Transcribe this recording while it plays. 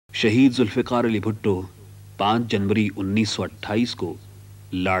شہید ذوالفقار علی بھٹو 5 جنوری 1928 کو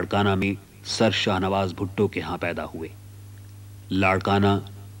لاڑکانہ میں سر شاہنواز بھٹو کے ہاں پیدا ہوئے۔ لاڑکانہ،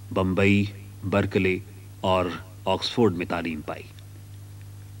 بمبئی، برکلے اور آکسفورڈ میں تعلیم پائی۔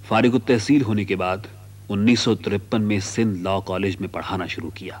 فارغ التحصیل ہونے کے بعد 1953 میں سندھ لاء کالج میں پڑھانا شروع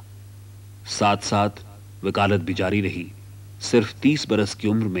کیا۔ ساتھ ساتھ وکالت بھی جاری رہی۔ صرف 30 برس کی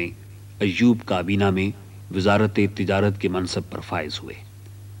عمر میں ایوب کابینہ میں وزارت تجارت کے منصب پر فائز ہوئے۔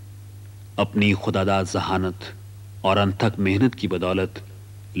 اپنی خداداد ذہانت اور انتھک محنت کی بدولت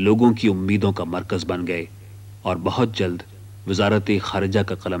لوگوں کی امیدوں کا مرکز بن گئے اور بہت جلد وزارت خارجہ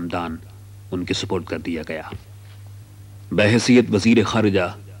کا قلمدان ان کے سپرد کر دیا گیا۔ بحیثیت وزیر خارجہ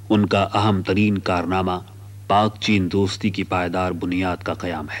ان کا اہم ترین کارنامہ پاک چین دوستی کی پائیدار بنیاد کا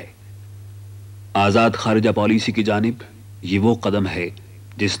قیام ہے۔ آزاد خارجہ پالیسی کی جانب یہ وہ قدم ہے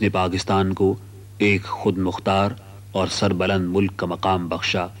جس نے پاکستان کو ایک خود مختار اور سربلند ملک کا مقام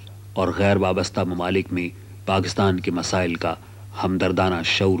بخشا اور غیر وابستہ ممالک میں پاکستان کے مسائل کا ہمدردانہ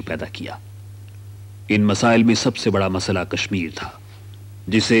شعور پیدا کیا۔ ان مسائل میں سب سے بڑا مسئلہ کشمیر تھا،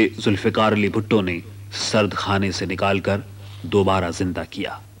 جسے ذوالفقار علی بھٹو نے سرد خانے سے نکال کر دوبارہ زندہ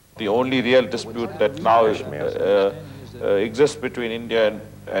کیا۔ The only real dispute that now exists between India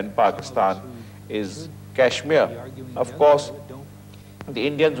and Pakistan is Kashmir. Of course, the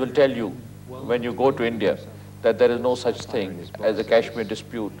Indians will tell you when you go to India that there is no such thing as a Kashmir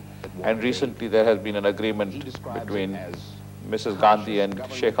dispute. And recently there has been an agreement between Mrs. Gandhi and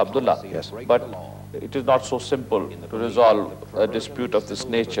Sheikh Abdullah. Yes. But it is not so simple to resolve a dispute of this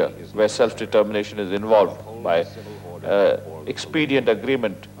nature where self-determination is involved by expedient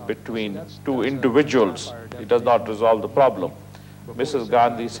agreement between two individuals. It does not resolve the problem. Mrs.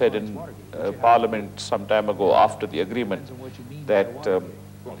 Gandhi said in Parliament some time ago after the agreement that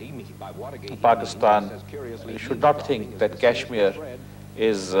Pakistan should not think that Kashmir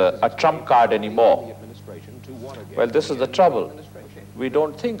is a trump card anymore. Well, this is the trouble. We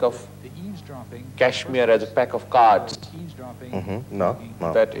don't think of Kashmir as a pack of cards. No.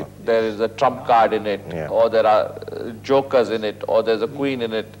 That there is a trump card in it, or there are jokers in it, or there's a queen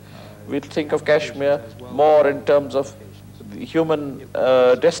in it. We think of Kashmir more in terms of the human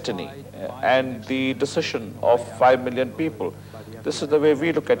destiny and the decision of 5 million people. This is the way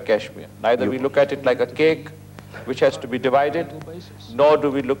we look at Kashmir. Neither we look at it like a cake which has to be divided, nor do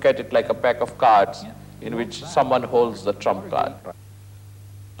we look at it like a pack of cards in which someone holds the trump card.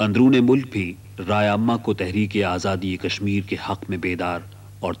 اندرون ملک بھی رائے عامہ کو تحریک آزادی کشمیر کے حق میں بیدار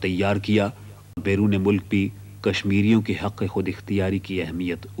اور تیار کیا۔ بیرون ملک بھی کشمیریوں کے حق خود اختیاری کی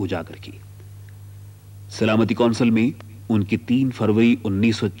اہمیت اجاگر کی۔ سلامتی کونسل میں ان کی 3 فروری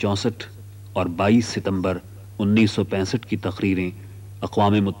 1964 اور 22 ستمبر 1965 کی تقریریں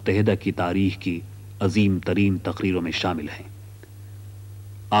اقوام متحدہ کی تاریخ کی عظیم ترین تقریروں میں شامل ہیں۔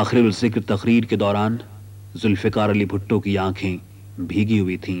 آخر الذکر تقریر کے دوران ذوالفقار علی بھٹو کی آنکھیں بھیگی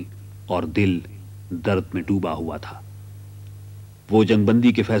ہوئی تھیں اور دل درد میں ڈوبا ہوا تھا۔ وہ جنگ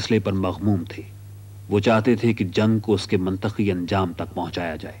بندی کے فیصلے پر مغموم تھے۔ وہ چاہتے تھے کہ جنگ کو اس کے منطقی انجام تک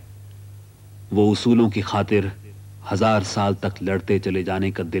پہنچایا جائے۔ وہ اصولوں کی خاطر 1000 سال تک لڑتے چلے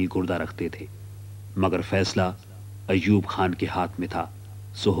جانے کا دل گردہ رکھتے تھے، مگر فیصلہ ایوب خان کے ہاتھ میں تھا،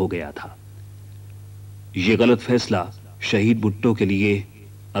 سو ہو گیا تھا۔ یہ غلط فیصلہ شہید بھٹو کے لیے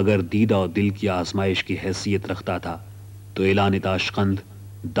اگر دیدہ و دل کی آزمائش کی حیثیت رکھتا تھا تو اعلان تاشقند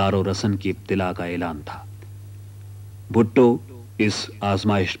دار و رسن کی ابتلا کا اعلان تھا۔ بھٹو اس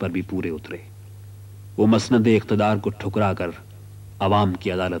آزمائش پر بھی پورے اترے۔ وہ مسند اقتدار کو ٹھکرا کر عوام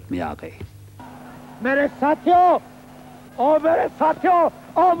کی عدالت میں آ گئے۔ میرے ساتھیوں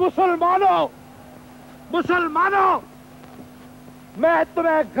اور مسلمانوں، میں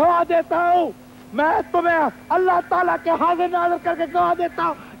تمہیں گواہ دیتا ہوں، میں تمہیں اللہ تعالیٰ کے حاضر ناظر کر کے گواہ دیتا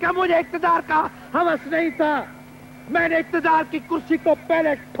ہوں کہ مجھے اقتدار کا ہوس نہیں تھا۔ میں نے اقتدار کی کرسی کو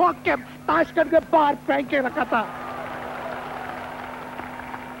پہلے ٹھوک کے تاشقند کے باہر پھینک کے رکھا تھا۔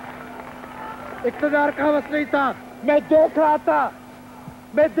 اقتدار کا ہوس نہیں تھا۔ میں دیکھ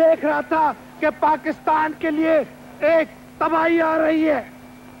رہا تھا کہ پاکستان کے لیے ایک تباہی آ رہی ہے۔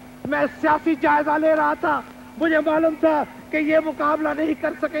 میں سیاسی جائزہ لے رہا تھا۔ مجھے معلوم تھا کہ یہ مقابلہ نہیں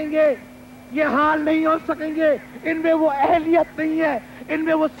کر سکیں گے، یہ حال نہیں ہو سکیں گے، ان میں وہ اہلیت نہیں ہے، ان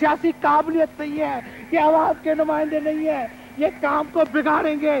میں وہ سیاسی قابلیت نہیں ہے، یہ عوام کے نمائندے نہیں ہیں، یہ کام کو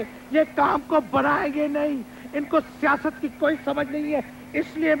بگاڑیں گے، یہ کام کو بڑھائیں گے نہیں، ان کو سیاست کی کوئی سمجھ نہیں ہے۔ اس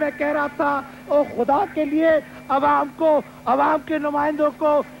لیے میں کہہ رہا تھا او خدا کے لیے عوام کے نمائندوں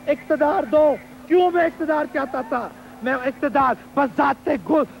کو اقتدار دو۔ کیوں میں اقتدار چاہتا تھا؟ میں اقتدار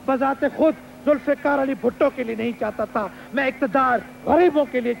بذات خود जुल्फिकार अली भुट्टो के लिए नहीं चाहता था, मैं इक़्तिदार गरीबों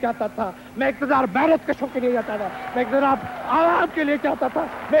के लिए चाहता था, मैं इक़्तिदार मेहनतकशों के लिए चाहता था, मैं इक़्तिदार आवाम के लिए चाहता था,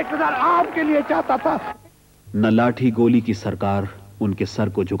 मैं इक़्तिदार आम के लिए चाहता था। न लाठी गोली की सरकार उनके सर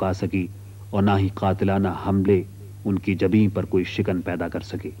को झुका सकी और ना ही कातिलाना हमले उनकी जबीं पर कोई शिकन पैदा कर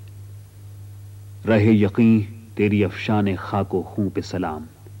सके। रहे यकीन तेरी अफशान खाको खूं पे सलाम।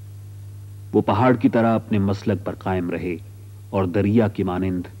 वो पहाड़ की तरह अपने मसलक पर कायम रहे और दरिया की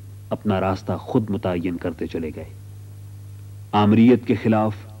मानिंद अपना रास्ता खुद मुतय्यन करते चले गए। आमरीयत के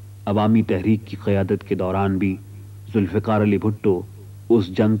खिलाफ अवामी तहरीक की क़यादत के दौरान भी जुल्फ़िकार अली भुट्टो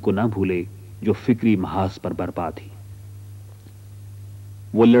उस जंग को न भूले जो फिक्री महाज पर बरपा थी।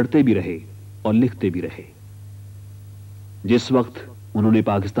 वो लड़ते भी रहे और लिखते भी रहे। जिस वक्त उन्होंने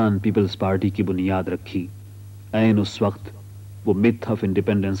पाकिस्तान पीपल्स पार्टी की बुनियाद रखी, ऐन उस वक्त वो मिथ ऑफ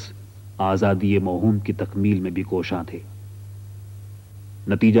इंडिपेंडेंस, आज़ादी मौहूम की तकमील में भी कोशां थे।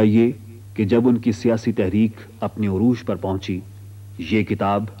 नतीजा ये कि जब उनकी सियासी तहरीक अपने उरूज पर पहुंची, ये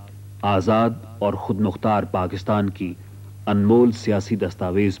किताब आज़ाद और खुद मुख्तार पाकिस्तान की अनमोल सियासी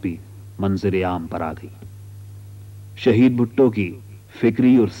दस्तावेज भी मंजर आम पर आ गई। शहीद भुट्टो की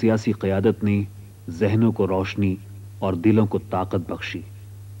फिक्री और सियासी क़यादत ने जहनों को रोशनी और दिलों को ताकत बख्शी।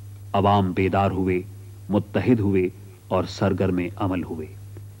 अवाम बेदार हुए, मुत्तहिद हुए और सरगर्म अमल हुए।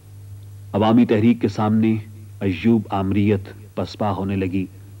 अवामी तहरीक के सामने अय्यूब आमरीयत पसपा होने लगी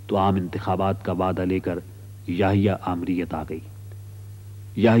तो आम इंतखाबात का वादा लेकर याहिया आमरीयत आ गई।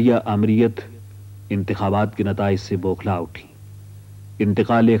 याहिया आमरीयत इंतखाबात के नताइज से बौखला उठी।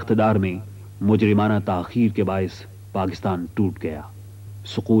 इंतकाल इख्तिदार में मुजरिमाना ताख़ीर के बायस पाकिस्तान टूट गया।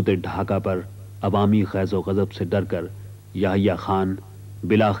 सुकूत ढाका पर अवामी ग़ैज़ो ग़ज़ब से डर कर याहिया खान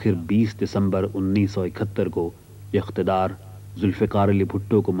बिलाखिर 20 दिसंबर 1971 को इख्तिदार जुल्फ़िकार अली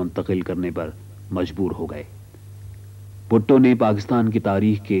भुट्टो को मुंतकिल करने पर मजबूर हो गए। भुट्टो ने पाकिस्तान की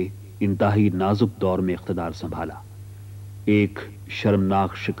तारीख के इंतहाई नाजुक दौर में इख्तिदार संभाला। एक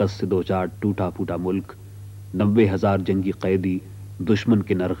शर्मनाक शिकस्त से दो चार टूटा फूटा मुल्क, 90,000 जंगी कैदी दुश्मन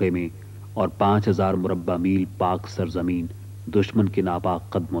के नरगे में और 5,000 मुरब्बा मील पाक सरजमीन दुश्मन के नापाक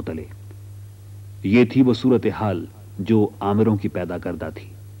कदमों तले। ये थी वो सूरत हाल जो आमिरों की पैदा करदा थी,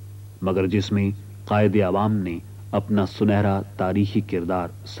 मगर जिसमें कायदे आवाम ने अपना सुनहरा तारीखी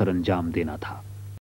किरदार सरंजाम देना था।